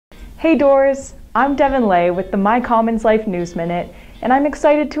Hey Doors, I'm Devin with the My Commons Life News Minute, and I'm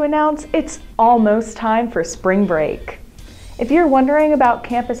excited to announce it's almost time for spring break. If you're wondering about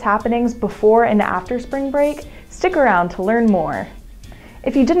campus happenings before and after spring break, stick around to learn more.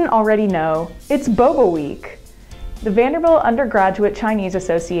 If you didn't already know, it's Boba Week. The Vanderbilt Undergraduate Chinese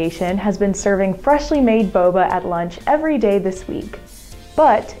Association has been serving freshly made boba at lunch every day this week.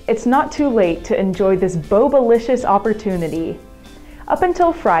 But it's not too late to enjoy this boba-licious opportunity. Up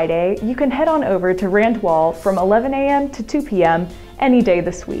until Friday, you can head on over to Rand Wall from 11 a.m. to 2 p.m. any day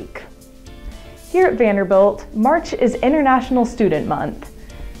this week. Here at Vanderbilt, March is International Student Month.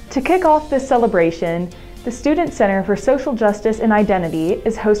 To kick off this celebration, the Student Center for Social Justice and Identity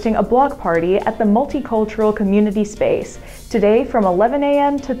is hosting a block party at the Multicultural Community Space today from 11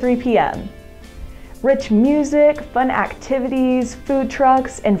 a.m. to 3 p.m. Rich music, fun activities, food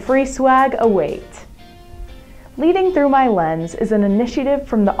trucks, and free swag await. Leading Through My Lens is an initiative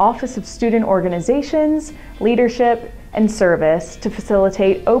from the Office of Student Organizations, Leadership, and Service to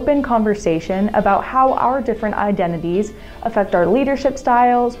facilitate open conversation about how our different identities affect our leadership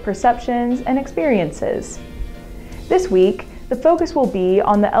styles, perceptions, and experiences. This week, the focus will be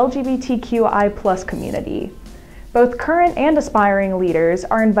on the LGBTQI+ community. Both current and aspiring leaders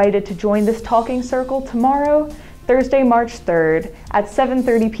are invited to join this talking circle tomorrow, Thursday, March 3rd at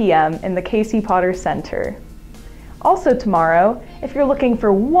 7:30 p.m. in the Casey Potter Center. Also tomorrow, if you're looking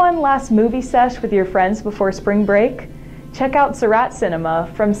for one last movie sesh with your friends before spring break, check out Surratt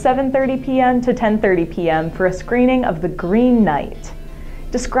Cinema from 7:30 p.m. to 10:30 p.m. for a screening of The Green Knight.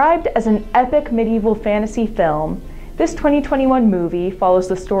 Described as an epic medieval fantasy film, this 2021 movie follows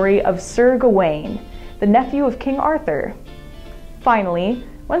the story of Sir Gawain, the nephew of King Arthur. Finally,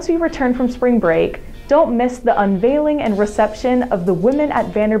 once we return from spring break, don't miss the unveiling and reception of the Women at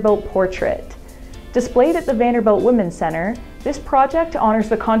Vanderbilt portrait. Displayed at the Vanderbilt Women's Center, this project honors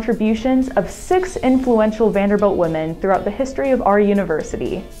the contributions of 6 influential Vanderbilt women throughout the history of our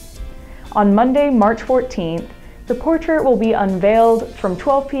university. On Monday, March 14th, the portrait will be unveiled from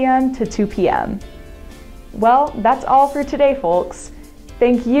 12 p.m. to 2 p.m. Well, that's all for today, folks.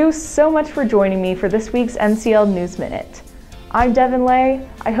 Thank you so much for joining me for this week's MCL News Minute. I'm Devin Lay.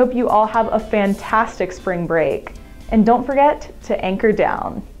 I hope you all have a fantastic spring break. And don't forget to anchor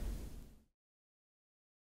down.